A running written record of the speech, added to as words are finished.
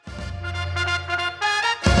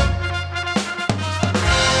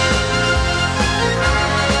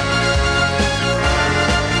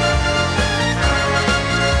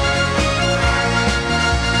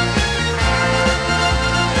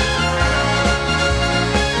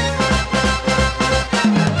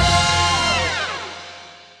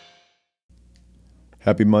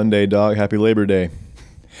Happy Monday, Doc. Happy Labor Day.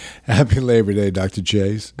 Happy Labor Day, Dr.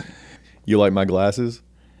 Chase. You like my glasses?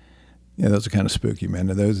 Yeah, those are kind of spooky,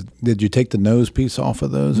 man. Are those? Did you take the nose piece off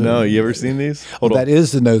of those? No, you ever seen these? Hold on. That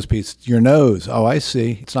is the nose piece. Your nose. Oh, I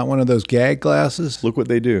see. It's not one of those gag glasses? Look what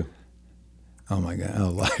they do. Oh, my God. Oh,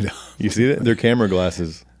 light up. You see that? They're camera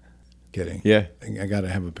glasses. Kidding. Yeah. I got to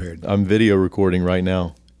have a pair. I'm video recording right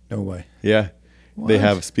now. No way. Yeah. What? They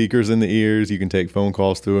have speakers in the ears. You can take phone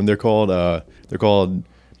calls through them. They're called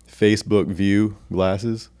Facebook View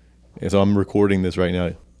glasses. And so I'm recording this right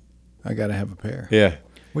now. I got to have a pair. Yeah.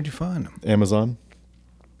 Where'd you find them? Amazon.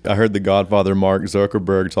 I heard the Godfather Mark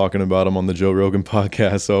Zuckerberg talking about them on the Joe Rogan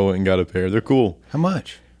podcast, so I went and got a pair. They're cool. How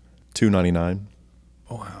much? $2.99.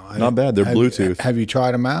 Oh, wow. Not bad. They're Bluetooth. Have you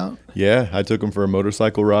tried them out? Yeah, I took them for a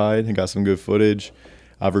motorcycle ride and got some good footage.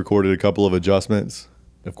 I've recorded a couple of adjustments,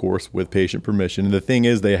 of course, with patient permission. And the thing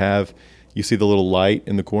is, you see the little light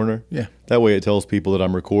in the corner? Yeah. That way it tells people that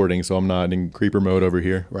I'm recording, so I'm not in creeper mode over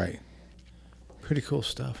here. Right. Pretty cool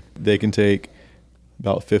stuff. They can take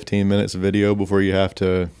about 15 minutes of video before you have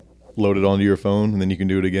to load it onto your phone, and then you can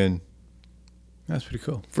do it again. That's pretty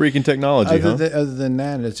cool. Freaking technology, Other than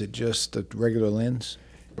that, is it just a regular lens?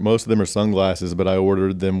 Most of them are sunglasses, but I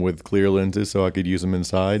ordered them with clear lenses so I could use them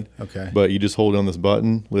inside. Okay. But you just hold on this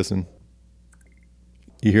button. Listen.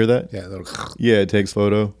 You hear that? Yeah. Yeah, it takes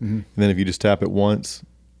photo. Mm-hmm. And then if you just tap it once,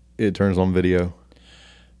 it turns on video.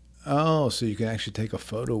 Oh, so you can actually take a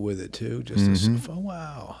photo with it too.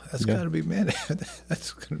 Wow, that's got to be, man.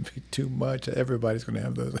 That's going to be too much. Everybody's going to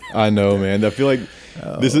have those. I know, man. I feel like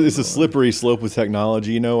it's a slippery slope with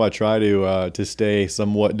technology. You know, I try to stay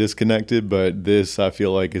somewhat disconnected, but this I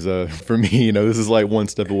feel like is for me. This is like one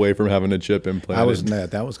step away from having a chip implanted.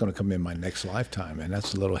 That was going to come in my next lifetime, and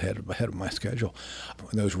that's a little ahead of my schedule.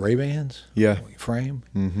 Those Ray-Bans, yeah, frame,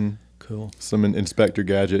 cool. Some Inspector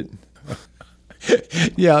Gadget.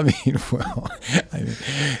 Yeah, I mean, you're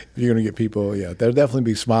going to get people, they'll definitely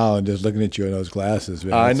be smiling just looking at you in those glasses.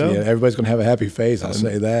 Man. I know. Yeah, everybody's going to have a happy face, I'll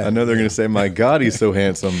say that. I know they're going to say, my God, he's so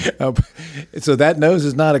handsome. So that nose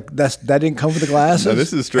is not that didn't come with the glasses? No,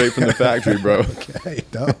 this is straight from the factory, bro. Okay,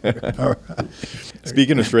 all right.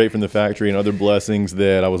 Speaking of straight from the factory and other blessings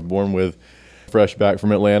that I was born with, fresh back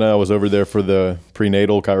from Atlanta, I was over there for the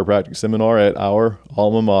prenatal chiropractic seminar at our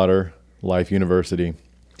alma mater, Life University.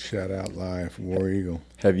 Shout out Live, War Eagle.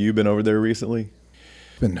 Have you been over there recently?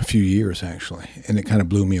 It's been a few years, actually, and it kind of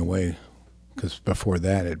blew me away because before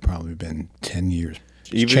that, it'd probably been 10 years.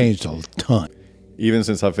 It's changed a ton. Even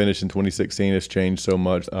since I finished in 2016, it's changed so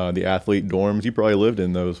much. The athlete dorms, you probably lived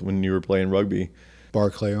in those when you were playing rugby.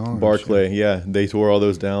 Barclay Arms. Barclay, yeah. They tore all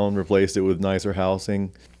those down, replaced it with nicer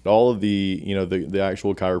housing. All of the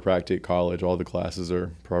actual chiropractic college, all the classes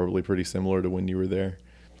are probably pretty similar to when you were there.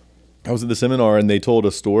 I was at the seminar and they told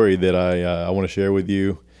a story that I want to share with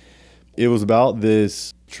you. It was about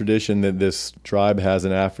this tradition that this tribe has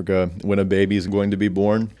in Africa when a baby is going to be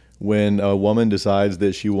born. When a woman decides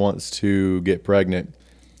that she wants to get pregnant,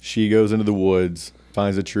 she goes into the woods,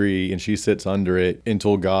 finds a tree, and she sits under it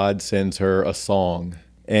until God sends her a song.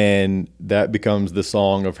 And that becomes the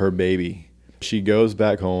song of her baby. She goes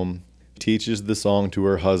back home, teaches the song to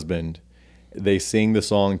her husband. They sing the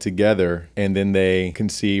song together, and then they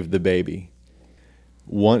conceive the baby.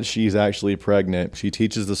 Once she's actually pregnant, she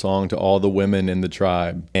teaches the song to all the women in the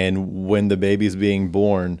tribe. And when the baby's being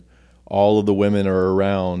born, all of the women are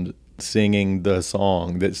around singing the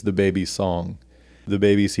song that's the baby's song. The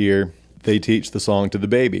baby's here. They teach the song to the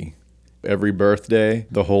baby. Every birthday,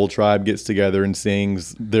 the whole tribe gets together and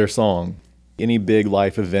sings their song. Any big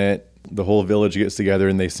life event, the whole village gets together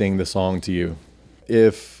and they sing the song to you.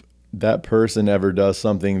 If that person ever does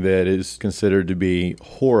something that is considered to be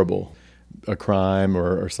horrible, a crime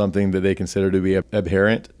or something that they consider to be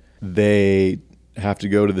abhorrent, they have to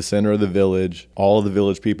go to the center of the village. All of the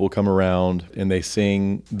village people come around and they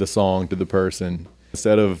sing the song to the person.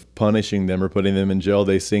 Instead of punishing them or putting them in jail,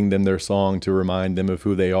 they sing them their song to remind them of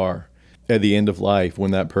who they are. At the end of life,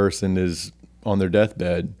 when that person is on their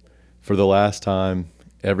deathbed, for the last time,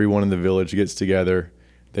 everyone in the village gets together.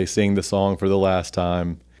 They sing the song for the last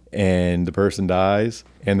time. And the person dies,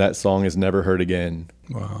 and that song is never heard again.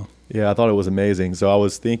 Wow. Yeah, I thought it was amazing. So I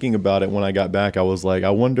was thinking about it when I got back. I was like, I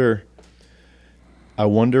wonder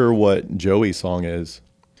what Joey's song is.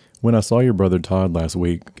 When I saw your brother Todd last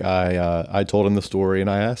week, I told him the story, and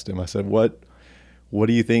I asked him, I said, what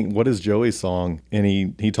do you think, what is Joey's song? And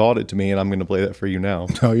he taught it to me, and I'm going to play that for you now.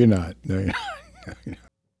 No, you're not. No, you're not. No, you're not.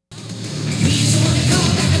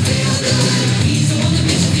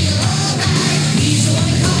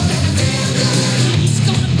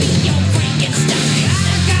 Frankenstein.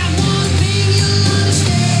 I got one thing you'll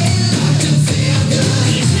understand. Dr. Feelgood.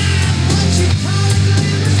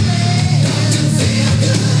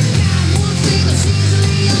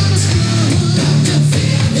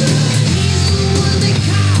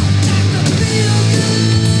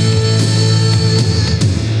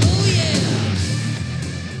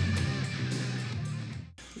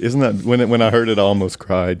 Isn't that when I heard it, I almost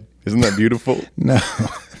cried. Isn't that beautiful? No.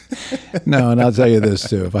 No, and I'll tell you this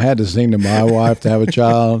too. If I had to sing to my wife to have a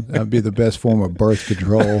child, that'd be the best form of birth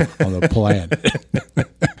control on the planet.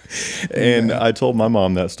 And I told my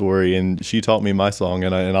mom that story, and she taught me my song,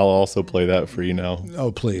 and I'll also play that for you now.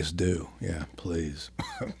 Oh, please do. Yeah, please.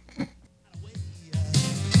 That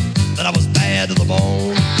I was bad to the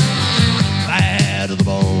bone, bad to the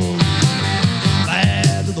bone,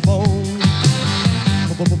 bad to the bone,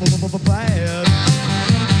 bad,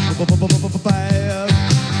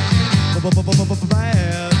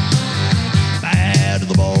 bad, bad to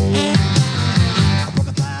the bone. I broke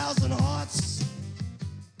 1,000 hearts.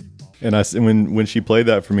 And when she played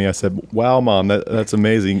that for me, I said, "Wow, Mom, that's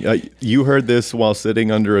amazing. You heard this while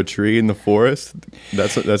sitting under a tree in the forest?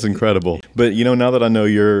 That's incredible." But now that I know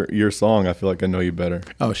your song, I feel like I know you better,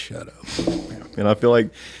 Oh, shut up. and I feel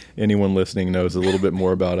like anyone listening knows a little bit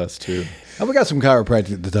more about us too. Oh, we got some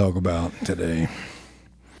chiropractic to talk about today.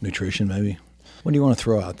 Nutrition, maybe. What do you want to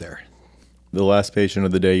throw out there? The last patient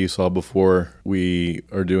of the day you saw before we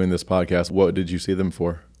are doing this podcast, what did you see them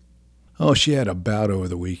for? Oh, she had a bout over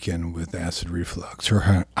the weekend with acid reflux.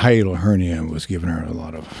 Her hiatal hernia was giving her a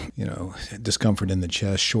lot of, discomfort in the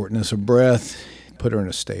chest, shortness of breath, put her in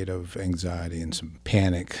a state of anxiety and some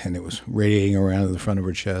panic, and it was radiating around to the front of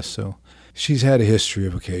her chest. So she's had a history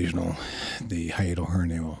of the hiatal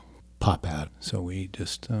hernia will pop out. So we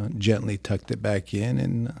just gently tucked it back in,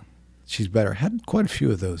 and she's better. Had quite a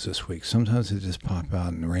few of those this week. Sometimes they just pop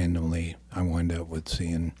out, and randomly I wind up with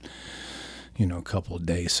seeing a couple of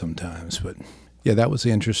days sometimes. But yeah, that was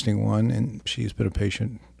the interesting one. And she's been a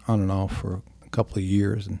patient on and off for a couple of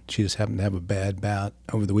years, and she just happened to have a bad bout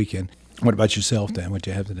over the weekend. What about yourself, Dan? What'd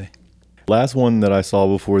you have today? Last one that I saw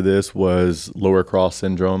before this was lower cross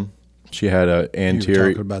syndrome. She had an anterior. You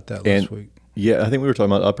were talking about that last week. Yeah, I think we were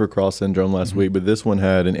talking about upper cross syndrome last week, but this one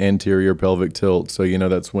had an anterior pelvic tilt. So,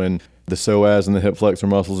 that's when the psoas and the hip flexor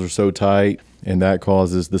muscles are so tight, and that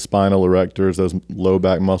causes the spinal erectors, those low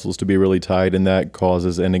back muscles, to be really tight, and that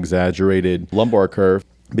causes an exaggerated lumbar curve.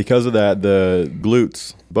 Because of that, the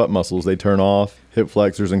glutes, butt muscles, they turn off, hip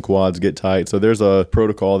flexors and quads get tight. So there's a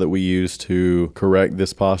protocol that we use to correct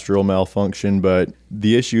this postural malfunction. But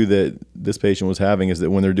the issue that this patient was having is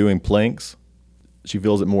that when they're doing planks, she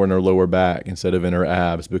feels it more in her lower back instead of in her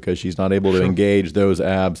abs, because she's not able to engage those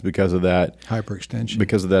abs because of that Hyperextension.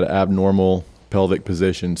 because of that abnormal pelvic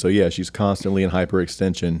position. So yeah, she's constantly in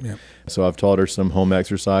hyperextension. Yep. So I've taught her some home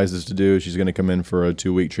exercises to do. She's going to come in for a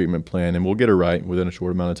 2-week treatment plan, and we'll get her right within a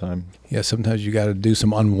short amount of time. Yeah, sometimes you got to do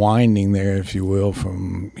some unwinding there, if you will,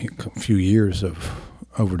 from a few years of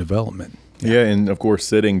overdevelopment. Yeah, and of course,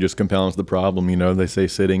 sitting just compounds the problem. They say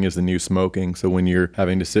sitting is the new smoking. So when you're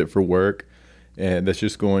having to sit for work, and that's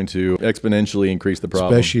just going to exponentially increase the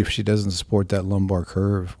problem. Especially if she doesn't support that lumbar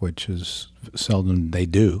curve, which is seldom they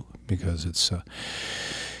do, because it's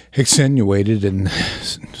extenuated and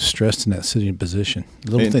stressed in that sitting position.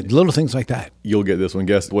 Little things like that. You'll get this one.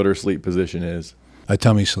 Guess what her sleep position is. A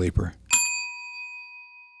tummy sleeper.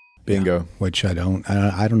 Bingo. Yeah, which I don't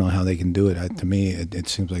know how they can do it. To me, it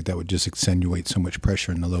seems like that would just accentuate so much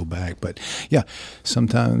pressure in the low back. But yeah,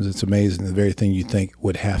 sometimes it's amazing. The very thing you think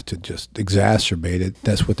would have to just exacerbate it,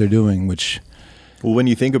 that's what they're doing, which... Well, when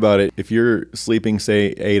you think about it, if you're sleeping, say,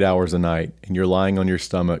 8 hours a night and you're lying on your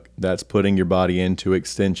stomach, that's putting your body into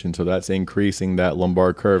extension. So that's increasing that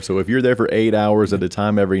lumbar curve. So if you're there for 8 hours at a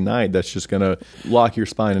time every night, that's just going to lock your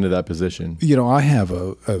spine into that position. I have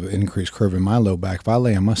a increased curve in my low back. If I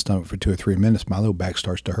lay on my stomach for 2 or 3 minutes, my low back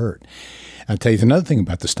starts to hurt. I'll tell you another thing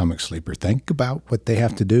about the stomach sleeper. Think about what they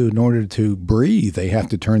have to do in order to breathe. They have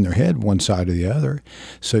to turn their head one side or the other.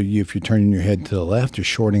 So if you're turning your head to the left, you're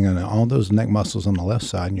shorting on all those neck muscles on the left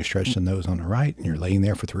side, and you're stretching those on the right, and you're laying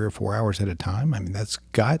there for 3 or 4 hours at a time. I mean, that's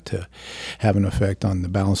got to have an effect on the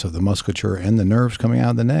balance of the musculature and the nerves coming out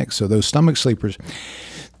of the neck. So those stomach sleepers,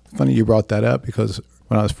 funny you brought that up, because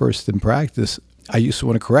when I was first in practice, I used to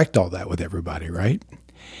want to correct all that with everybody, right?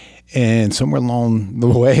 And somewhere along the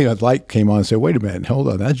way, a light came on and said, wait a minute, hold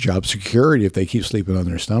on, that's job security. If they keep sleeping on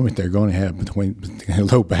their stomach, they're going to have between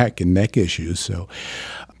low back and neck issues. So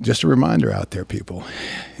just a reminder out there, people.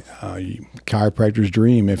 Chiropractor's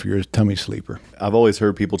dream if you're a tummy sleeper. I've always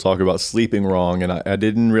heard people talk about sleeping wrong, and I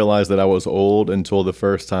didn't realize that I was old until the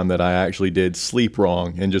first time that I actually did sleep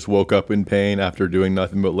wrong and just woke up in pain after doing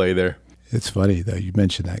nothing but lay there. It's funny, though, you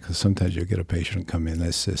mentioned that, because sometimes you'll get a patient come in,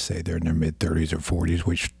 let's just say they're in their mid-30s or 40s,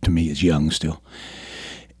 which to me is young still.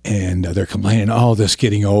 And they're complaining, this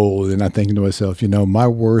getting old. And I'm thinking to myself, my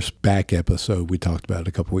worst back episode, we talked about it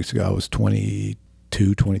a couple of weeks ago, I was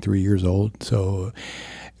 22, 23 years old. So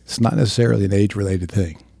it's not necessarily an age-related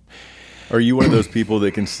thing. Are you one of those people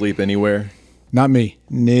that can sleep anywhere? Not me.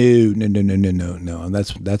 No.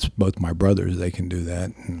 That's both my brothers. They can do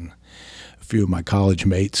that, and a few of my college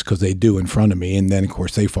mates because they do in front of me, and then of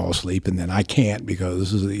course they fall asleep, and then I can't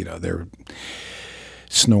because they're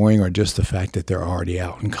snoring or just the fact that they're already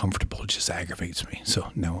out and comfortable just aggravates me.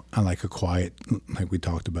 So no, I like a quiet, like we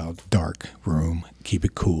talked about, dark room. Keep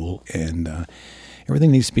it cool, and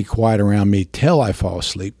everything needs to be quiet around me till I fall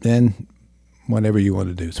asleep. Then whatever you want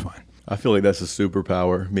to do is fine. I feel like that's a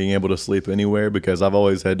superpower, being able to sleep anywhere, because I've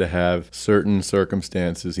always had to have certain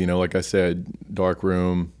circumstances, like I said, dark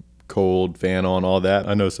room, cold, fan on, all that.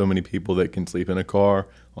 I know so many people that can sleep in a car,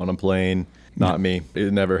 on a plane. Not me.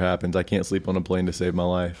 It never happens. I can't sleep on a plane to save my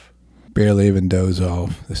life. Barely even doze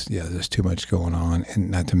off. There's too much going on,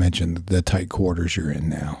 and not to mention the tight quarters you're in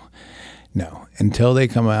now. No, until they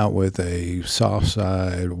come out with a soft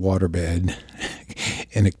side waterbed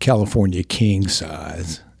in a California king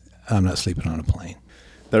size, I'm not sleeping on a plane.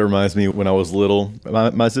 That reminds me, when I was little,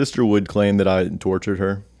 my sister would claim that I tortured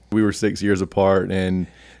her. We were 6 years apart, and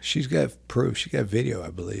she's got proof. She got video,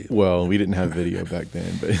 I believe. Well, we didn't have video back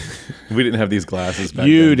then, but we didn't have these glasses back then.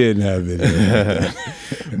 You didn't have video.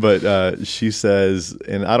 But she says,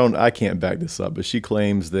 and I can't back this up, but she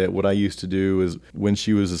claims that what I used to do is when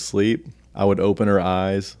she was asleep, I would open her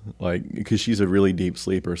eyes, because she's a really deep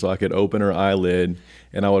sleeper, so I could open her eyelid,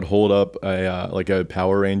 and I would hold up a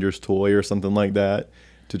Power Rangers toy or something like that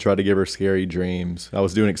to try to give her scary dreams. I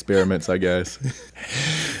was doing experiments, I guess.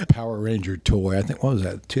 Power Ranger toy. I think, what was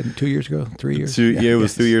that, 2 years ago, 3 years? It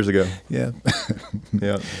was 2 years ago. Yeah.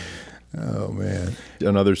 Yeah. Oh, man.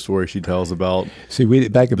 Another story she tells about. See,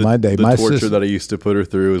 back in my day, the my torture sister, that I used to put her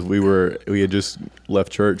through is we had just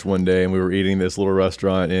left church one day, and we were eating this little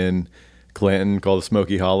restaurant in Clanton called the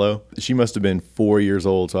Smoky Hollow. She must have been 4 years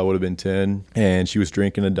old, so I would have been 10, and she was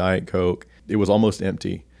drinking a Diet Coke. It was almost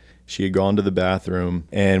empty. She had gone to the bathroom,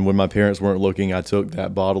 and when my parents weren't looking, I took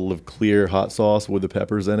that bottle of clear hot sauce with the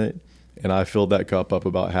peppers in it, and I filled that cup up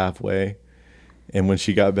about halfway. And when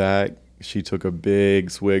she got back, she took a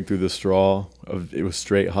big swig through the straw. It was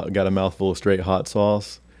straight hot, got a mouthful of straight hot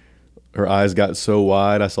sauce. Her eyes got so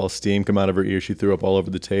wide, I saw steam come out of her ears. She threw up all over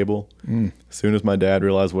the table. As soon as my dad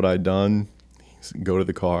realized what I'd done, he said, "Go to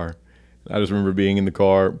the car." I just remember being in the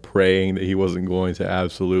car praying that he wasn't going to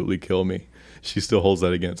absolutely kill me. She still holds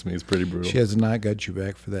that against me. It's pretty brutal. She has not got you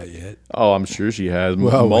back for that yet. Oh, I'm sure she has.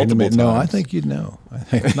 Well, multiple times. No, I think you'd know. I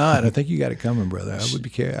think not. I think you got it coming, brother.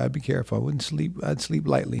 I'd be careful. I wouldn't sleep. I'd sleep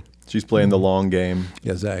lightly. She's playing the long game.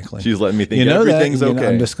 Exactly. She's letting me think everything's okay.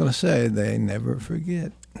 I'm just going to say they never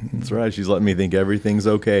forget. That's right. She's letting me think everything's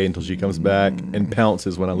okay until she comes back and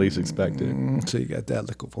pounces when I least expect it. So you got that to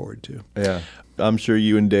look forward to. Yeah. I'm sure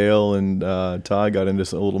you and Dale and Ty got into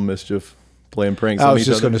a little mischief playing pranks on each other. I was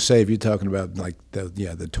just going to say, if you're talking about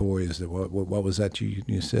the toys, what was that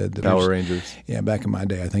you said? Power Rangers. Yeah, back in my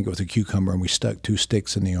day, I think it was a cucumber, and we stuck 2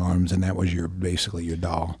 sticks in the arms, and that was basically your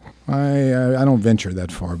doll. I don't venture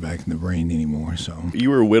that far back in the brain anymore. So you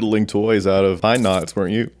were whittling toys out of pine knots,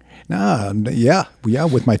 weren't you? Nah, yeah,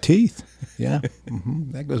 with my teeth. Yeah,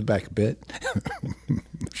 that goes back a bit.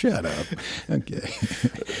 Shut up. Okay.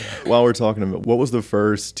 While we're talking about, what was the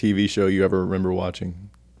first TV show you ever remember watching?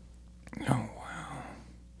 Oh, wow.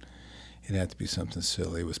 It'd have to be something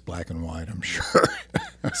silly. It was black and white, I'm sure.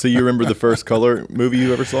 So you remember the first color movie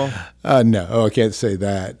you ever saw? No, I can't say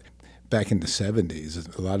that. Back in the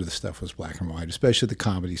 70s, a lot of the stuff was black and white, especially the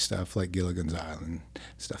comedy stuff like Gilligan's Island,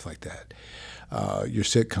 stuff like that. Your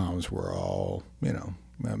sitcoms were all,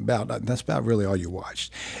 that's about really all you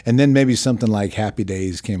watched. And then maybe something like Happy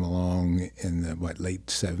Days came along in the, late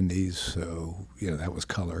 70s, so, that was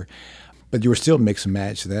color. But you were still mix and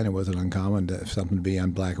match then. It wasn't uncommon to have something to be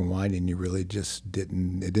on black and white, and you really just it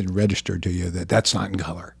didn't register to you that that's not in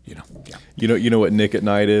color, Yeah. You know what Nick at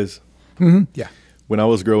Night is? Mm-hmm. Yeah. When I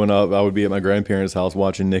was growing up, I would be at my grandparents' house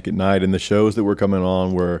watching Nick at Night, and the shows that were coming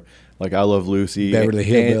on were like I Love Lucy, Beverly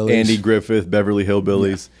Hillbillies, Andy Griffith, Beverly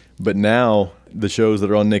Hillbillies. Yeah. But now the shows that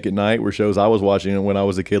are on Nick at Night were shows I was watching when I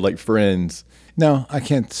was a kid, like Friends. No, I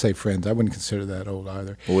can't say Friends. I wouldn't consider that old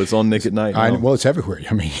either. Well, it's on Nick at Night. Well, it's everywhere.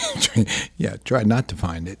 I mean, yeah, try not to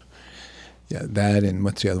find it. Yeah, that and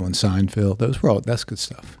what's the other one? Seinfeld. That's good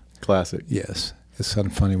stuff. Classic. Yes. It's kind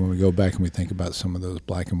of funny when we go back and we think about some of those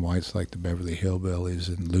black and whites like the Beverly Hillbillies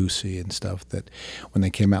and Lucy and stuff that when they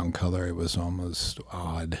came out in color, it was almost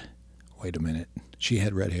odd. Wait a minute. She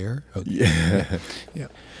had red hair? Okay. Yeah. Yeah.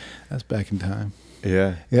 That's back in time.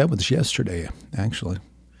 Yeah. Yeah, it was yesterday, actually.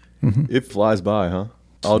 Mm-hmm. It flies by, huh?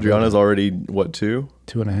 Adriana's already, 2?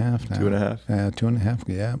 2.5 now. 2.5? 2.5,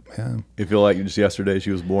 yeah. You feel like just yesterday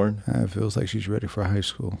she was born? It feels like she's ready for high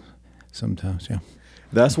school sometimes, yeah.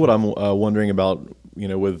 That's what I'm wondering about,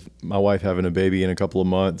 with my wife having a baby in a couple of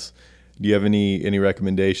months. Do you have any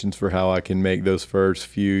recommendations for how I can make those first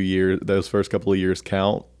couple of years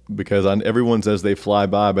count? Because everyone says they fly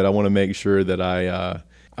by, but I want to make sure that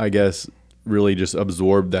I guess, really just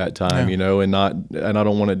absorb that time, and I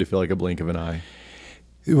don't want it to feel like a blink of an eye.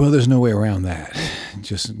 Well, there's no way around that.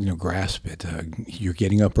 Just grasp it. You're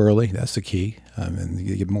getting up early. That's the key. And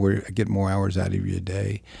you get more hours out of your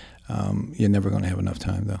day. You're never going to have enough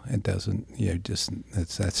time, though. It doesn't.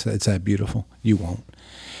 It's that beautiful. You won't.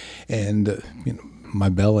 And my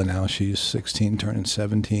Bella now, she's 16, turning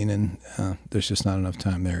 17, and there's just not enough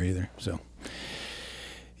time there either. So,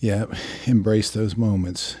 yeah, embrace those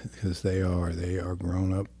moments because they are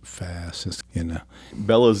grown up fast. It's,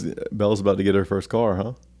 Bella's about to get her first car,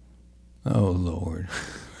 huh? Oh Lord.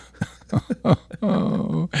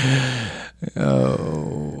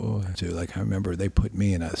 Dude, like I remember they put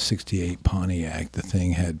me in a 68 Pontiac. The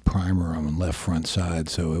thing had primer on the left front side,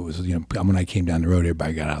 so it was, when I came down the road,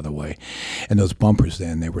 everybody got out of the way. And those bumpers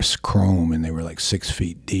then, they were chrome and they were like 6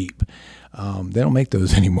 feet deep. They don't make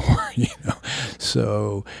those anymore,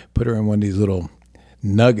 So put her in one of these little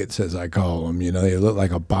nuggets, as I call them. They look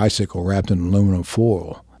like a bicycle wrapped in aluminum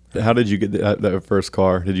foil. How did you get that first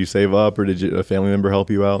car? Did you save up, or did a family member help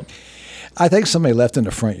you out? I think somebody left in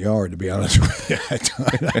the front yard, to be honest with you.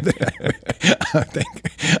 I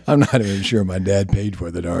think I'm not even sure my dad paid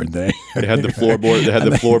for the darn thing. They had the floorboard. They had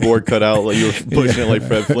the floorboard cut out, like you were pushing it like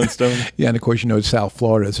Fred Flintstone. Yeah, and of course, it's South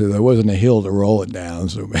Florida, so there wasn't a hill to roll it down.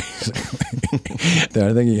 So basically,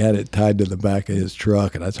 I think he had it tied to the back of his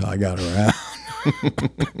truck, and that's how I got around.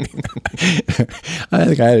 I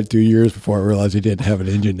think I had it 2 years before I realized he didn't have an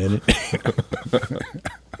engine in it.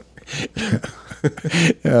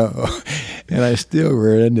 And I still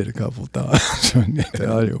rear-ended a couple times.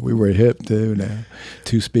 We were hip too now.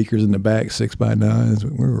 2 speakers in the back, 6x9s.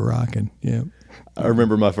 We were rocking. Yeah. I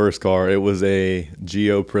remember my first car. It was a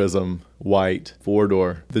Geo Prism white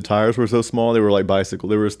 4-door. The tires were so small, they were like bicycle.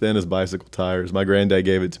 They were as thin as bicycle tires. My granddad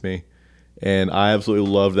gave it to me, and I absolutely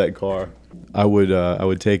loved that car. I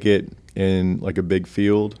would take it in like a big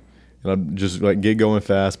field, and I'd just like get going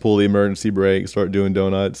fast, pull the emergency brake, start doing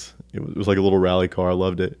donuts. It was like a little rally car. I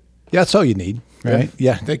loved it. Yeah, that's all you need, right?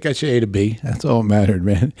 Yeah, that got you A to B. That's all that mattered,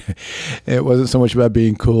 man. It wasn't so much about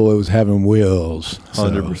being cool. It was having wheels.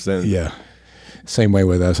 100%. Yeah. Same way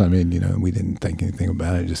with us. I mean, we didn't think anything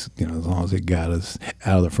about it. Just, as long as it got us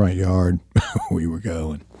out of the front yard, we were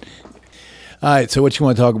going. All right, so what you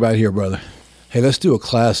want to talk about here, brother? Hey, let's do a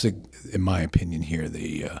classic, in my opinion here,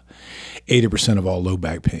 the 80% of all low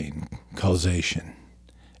back pain, causation.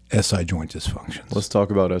 SI joint dysfunctions. Let's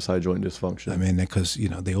talk about SI joint dysfunction. I mean, because,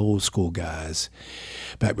 the old school guys,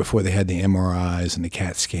 back before they had the MRIs and the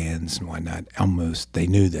CAT scans and whatnot, they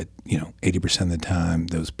knew that, 80% of the time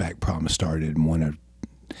those back problems started in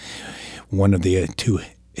one of the 2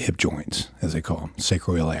 hip joints, as they call them,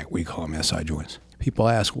 sacroiliac. We call them SI joints. People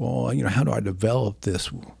ask, well, how do I develop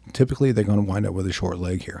this? Typically, they're going to wind up with a short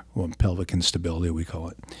leg here, pelvic instability, we call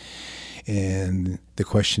it. And the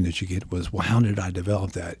question that you get was, well, how did I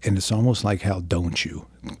develop that? And it's almost like, how don't you?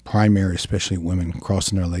 Primary, especially women,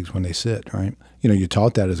 crossing their legs when they sit, right? You're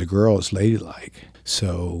taught that as a girl, it's ladylike.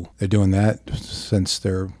 So they're doing that since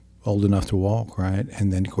they're old enough to walk, right?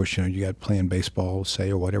 And then, of course, you got playing baseball,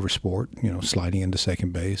 say, or whatever sport, sliding into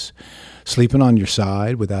second base, sleeping on your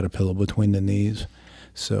side without a pillow between the knees.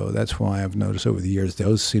 So that's why I've noticed over the years,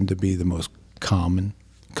 those seem to be the most common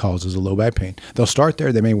causes of low back pain. They'll start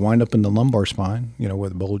there. They may wind up in the lumbar spine,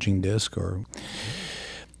 with a bulging disc or...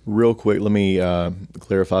 Real quick, let me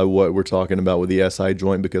clarify what we're talking about with the SI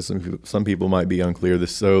joint, because some people might be unclear.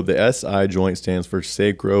 So the SI joint stands for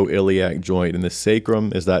sacroiliac joint, and the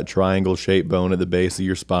sacrum is that triangle-shaped bone at the base of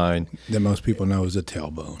your spine. That most people know is a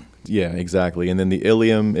tailbone. Yeah, exactly. And then the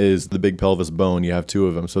ilium is the big pelvis bone. You have 2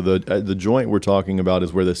 of them. So the joint we're talking about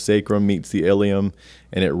is where the sacrum meets the ilium,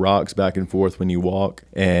 and it rocks back and forth when you walk.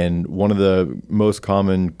 And one of the most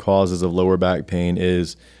common causes of lower back pain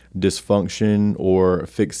is dysfunction or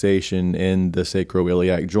fixation in the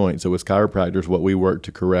sacroiliac joint. So as chiropractors, what we work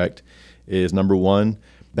to correct is, number 1,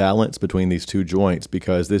 balance between these 2 joints,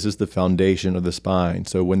 because this is the foundation of the spine.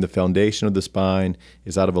 So when the foundation of the spine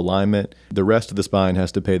is out of alignment, the rest of the spine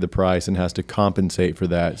has to pay the price and has to compensate for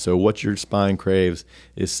that. So what your spine craves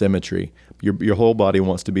is symmetry. Your whole body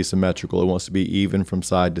wants to be symmetrical. It wants to be even from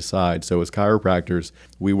side to side. So as chiropractors,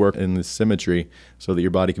 we work in this symmetry so that your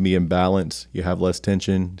body can be in balance. You have less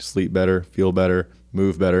tension, sleep better, feel better,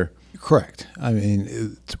 move better. Correct. I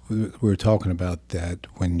mean, we're talking about that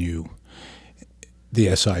when you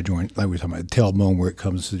the SI joint, like we were talking about, the tailbone where it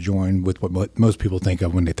comes to join with what most people think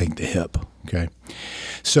of when they think the hip. Okay,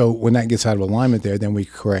 so when that gets out of alignment there, then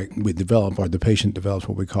the patient develops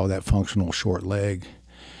what we call that functional short leg,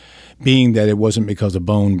 being that it wasn't because a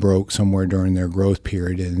bone broke somewhere during their growth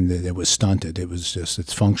period and that it was stunted. It was just,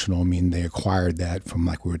 it's functional. I mean, they acquired that from,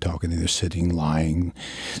 like we were talking, either sitting, lying,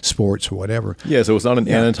 sports, or whatever. Yeah, so it's not an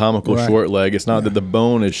anatomical short leg. It's not that the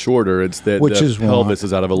bone is shorter. It's that the pelvis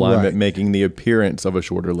is out of alignment, making the appearance of a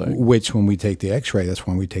shorter leg. Which, when we take the x-ray, that's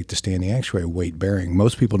when we take the standing x-ray, weight bearing.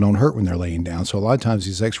 Most people don't hurt when they're laying down. So a lot of times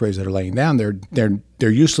these x-rays that are laying down, they're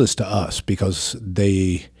useless to us because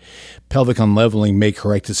pelvic unleveling may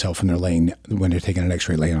correct itself when they're taking an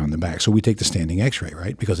x-ray laying on the back. So we take the standing x-ray,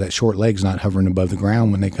 right? Because that short leg's not hovering above the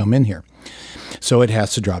ground when they come in here. So it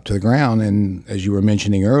has to drop to the ground. And as you were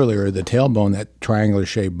mentioning earlier, the tailbone, that triangular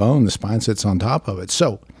shaped bone, the spine sits on top of it.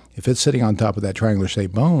 So if it's sitting on top of that triangular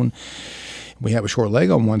shaped bone, we have a short leg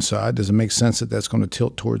on one side. Does it make sense that that's going to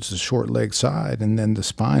tilt towards the short leg side? And then the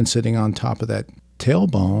spine sitting on top of that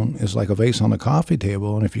tailbone is like a vase on a coffee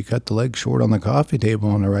table, and if you cut the leg short on the coffee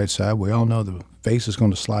table on the right side, we all know the vase is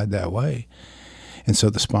going to slide that way, and so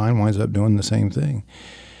the spine winds up doing the same thing.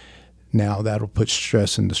 Now that'll put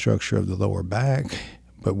stress in the structure of the lower back,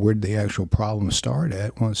 but where did the actual problem start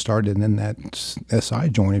at? Well, it started in that SI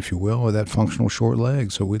joint, if you will, or that functional short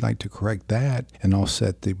leg. So we'd like to correct that and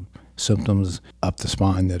offset the symptoms up the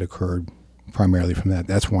spine that occurred primarily from that.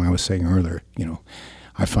 That's why I was saying earlier,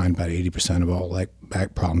 I find about 80% of all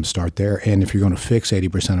back problems start there. And if you're going to fix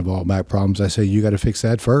 80% of all back problems, I say you got to fix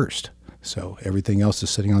that first. So everything else is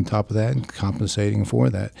sitting on top of that and compensating for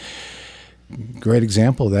that. Great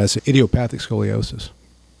example of that is idiopathic scoliosis,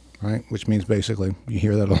 right? Which means basically, you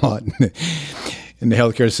hear that a lot in the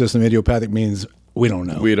healthcare system. Idiopathic means we don't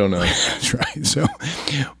know. We don't know. That's right. So,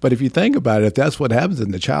 but if you think about it, if that's what happens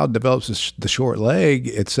and the child develops the short leg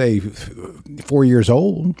at, say, 4 years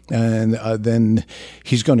old, and then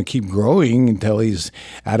he's going to keep growing until he's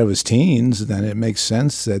out of his teens, then it makes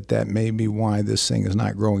sense that may be why this thing is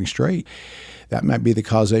not growing straight. That might be the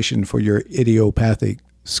causation for your idiopathic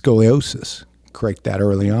scoliosis. Correct that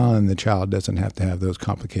early on, the child doesn't have to have those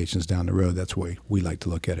complications down the road. That's the way we like to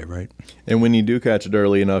look at it, right? And when you do catch it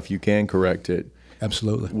early enough, you can correct it.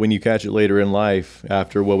 Absolutely. When you catch it later in life,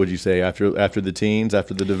 after, what would you say, after the teens,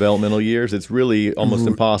 after the developmental years, it's really almost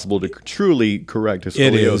impossible to truly correct a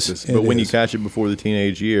scoliosis. But when you catch it before the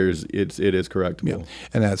teenage years, it is correctable. Yeah.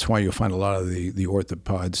 And that's why you'll find a lot of the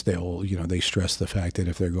orthopods, they stress the fact that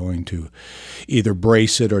if they're going to either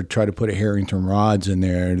brace it or try to put a Harrington rods in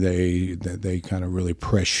there, they kind of really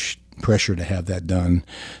pressure to have that done,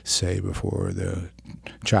 say, before the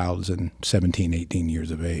child is in 17, 18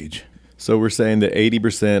 years of age. So we're saying that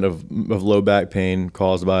 80% of low back pain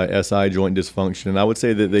caused by SI joint dysfunction. And I would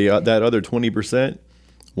say that that other 20%,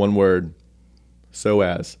 one word,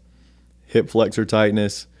 psoas, hip flexor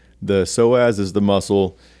tightness. The psoas is the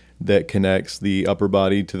muscle that connects the upper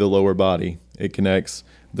body to the lower body. It connects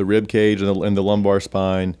the rib cage and the lumbar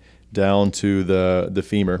spine down to the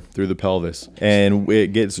femur through the pelvis. And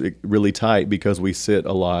it gets really tight because we sit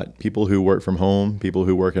a lot. People who work from home, people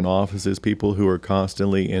who work in offices, people who are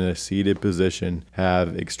constantly in a seated position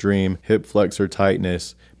have extreme hip flexor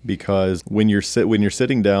tightness because when you're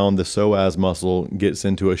sitting down, the psoas muscle gets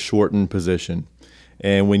into a shortened position.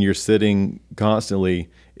 And when you're sitting constantly,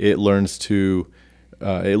 it learns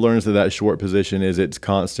that short position is its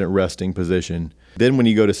constant resting position. Then when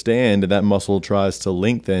you go to stand and that muscle tries to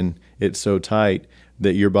lengthen, it's so tight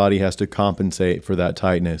that your body has to compensate for that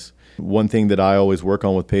tightness. One thing that I always work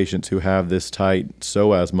on with patients who have this tight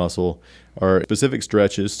psoas muscle are specific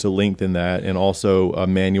stretches to lengthen that, and also a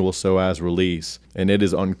manual psoas release. And it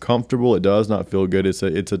is uncomfortable. It does not feel good. It's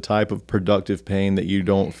a type of productive pain that you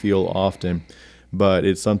don't feel often, but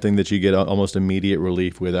it's something that you get almost immediate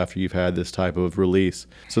relief with after you've had this type of release.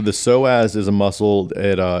 So the psoas is a muscle.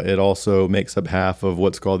 It also makes up half of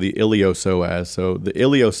what's called the iliopsoas. So the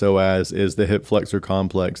iliopsoas is the hip flexor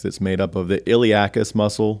complex that's made up of the iliacus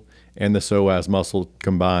muscle and the psoas muscle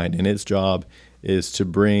combined. And its job is to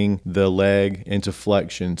bring the leg into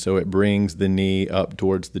flexion. So it brings the knee up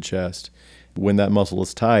towards the chest. When that muscle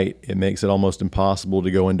is tight, it makes it almost impossible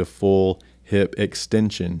to go into full hip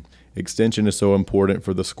extension. Extension is so important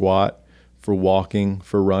for the squat, for walking,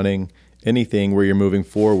 for running, anything where you're moving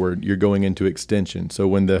forward, you're going into extension. So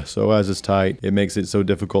when the psoas is tight, it makes it so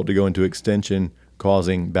difficult to go into extension,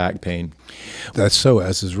 causing back pain. That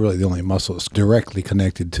psoas is really the only muscle that's directly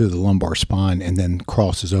connected to the lumbar spine and then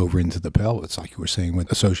crosses over into the pelvis, like you were saying,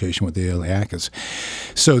 with association with the iliacus.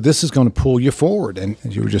 So this is going to pull you forward. And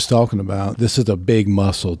as you were just talking about, this is a big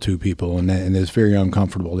muscle to people, and it's very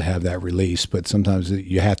uncomfortable to have that release. But sometimes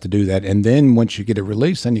you have to do that. And then once you get it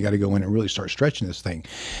released, then you got to go in and really start stretching this thing.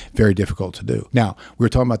 Very difficult to do. Now, we were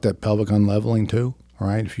talking about that pelvic unleveling too.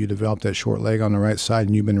 Right? If you develop that short leg on the right side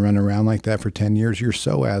and you've been running around like that for 10 years, your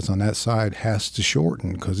psoas on that side has to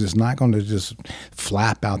shorten because it's not going to just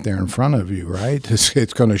flap out there in front of you, right?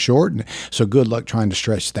 It's going to shorten. So good luck trying to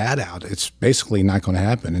stretch that out. It's basically not going to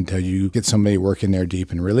happen until you get somebody working there deep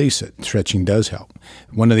and release it. Stretching does help.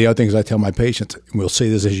 One of the other things I tell my patients, and we'll see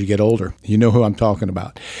this as you get older, you know who I'm talking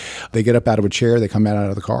about. They get up out of a chair, they come out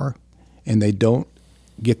of the car, and they don't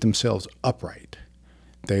get themselves upright.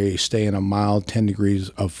 They stay in a mild 10 degrees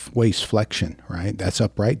of waist flexion, right? That's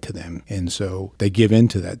upright to them. And so they give in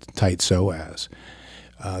to that tight psoas.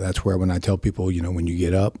 That's where when I tell people, when you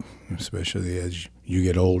get up, especially as you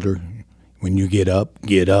get older, when you get up,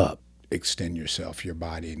 extend yourself, your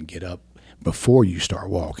body, and get up before you start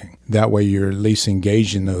walking. That way you're at least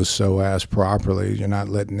engaging those psoas properly. You're not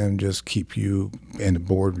letting them just keep you in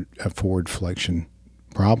a forward flexion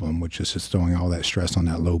problem, which is just throwing all that stress on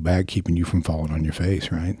that low back, keeping you from falling on your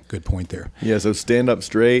face, right? Good point there. Yeah, so stand up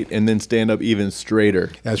straight and then stand up even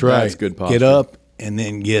straighter. That's right. That's good posture. Get up and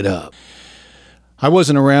then get up. I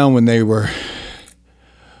wasn't around when they were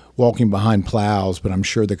walking behind plows, but I'm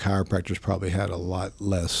sure the chiropractors probably had a lot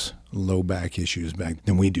less low back issues back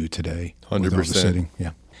than we do today. 100%. With all the sitting.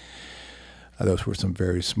 Yeah. Those were some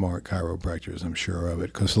very smart chiropractors, I'm sure of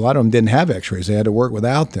it, because a lot of them didn't have x-rays. They had to work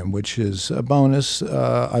without them, which is a bonus.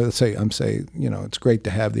 I'm saying, it's great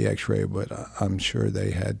to have the x-ray, but I'm sure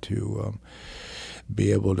they had to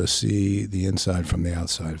be able to see the inside from the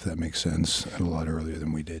outside, if that makes sense, and a lot earlier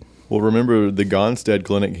than we did. Well, remember the Gonstead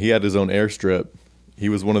Clinic, he had his own airstrip. He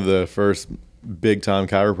was one of the first big-time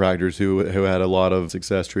chiropractors who had a lot of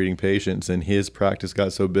success treating patients, and his practice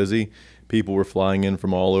got so busy, people were flying in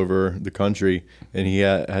from all over the country, and he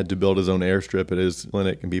had to build his own airstrip at his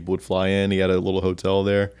clinic, and people would fly in. He had a little hotel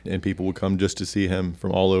there, and people would come just to see him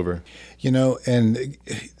from all over. And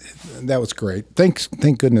that was great. Thank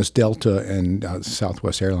goodness Delta and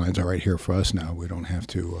Southwest Airlines are right here for us now. We don't have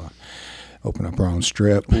to open up our own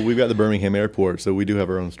strip. Well, we've got the Birmingham Airport, so we do have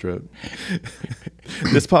our own strip.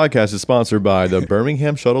 This podcast is sponsored by the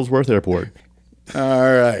Birmingham Shuttlesworth Airport. All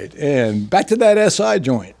right. And back to that SI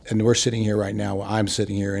joint. And we're sitting here right now. I'm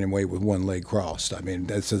sitting here anyway with one leg crossed. I mean,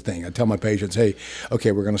 that's the thing. I tell my patients, hey,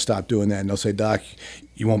 okay, we're going to stop doing that. And they'll say, Doc,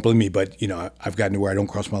 you won't believe me, but, I've gotten to where I don't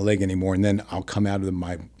cross my leg anymore. And then I'll come out of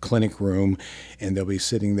my clinic room, and they'll be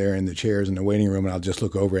sitting there in the chairs in the waiting room, and I'll just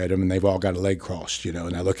look over at them, and they've all got a leg crossed, and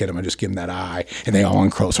I look at them, I just give them that eye, and they all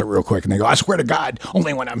uncross it real quick. And they go, I swear to God,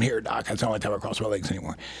 only when I'm here, Doc. That's the only time I cross my legs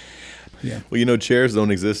anymore. Yeah. Well, chairs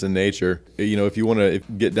don't exist in nature. If you want to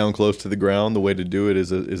get down close to the ground, the way to do it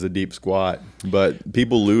is a deep squat. But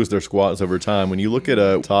people lose their squats over time. When you look at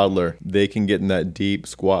a toddler, they can get in that deep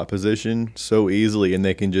squat position so easily, and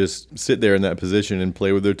they can just sit there in that position and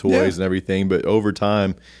play with their toys and everything. But over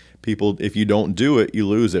time, people, if you don't do it, you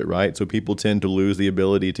lose it, right? So people tend to lose the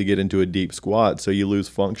ability to get into a deep squat. So you lose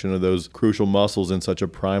function of those crucial muscles in such a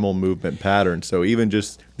primal movement pattern. So even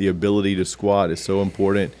just the ability to squat is so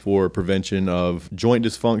important for prevention of joint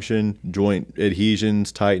dysfunction, joint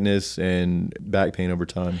adhesions, tightness, and back pain over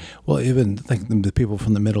time. Well, even think the people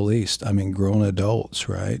from the Middle East, grown adults,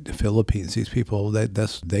 right? The Philippines, these people,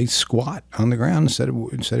 they squat on the ground instead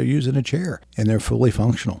of using a chair, and they're fully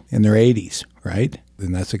functional in their 80s, right?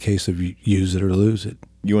 Then that's a case of use it or lose it.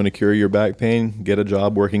 You want to cure your back pain? Get a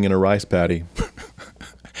job working in a rice paddy.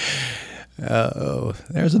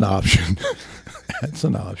 There's an option. That's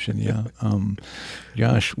an option, yeah.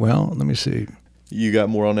 Josh, well, let me see. You got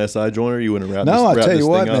more on SI joint, or you want to wrap I'll this tell you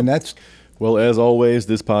what, thing up? man, Well, as always,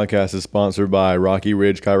 this podcast is sponsored by Rocky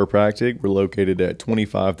Ridge Chiropractic. We're located at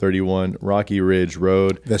 2531 Rocky Ridge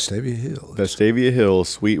Road. Vestavia Hills,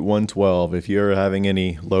 Suite 112. If you're having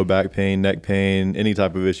any low back pain, neck pain, any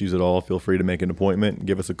type of issues at all, feel free to make an appointment.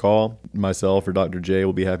 Give us a call. Myself or Dr. J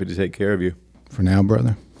will be happy to take care of you. For now,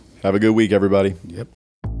 brother. Have a good week, everybody. Yep.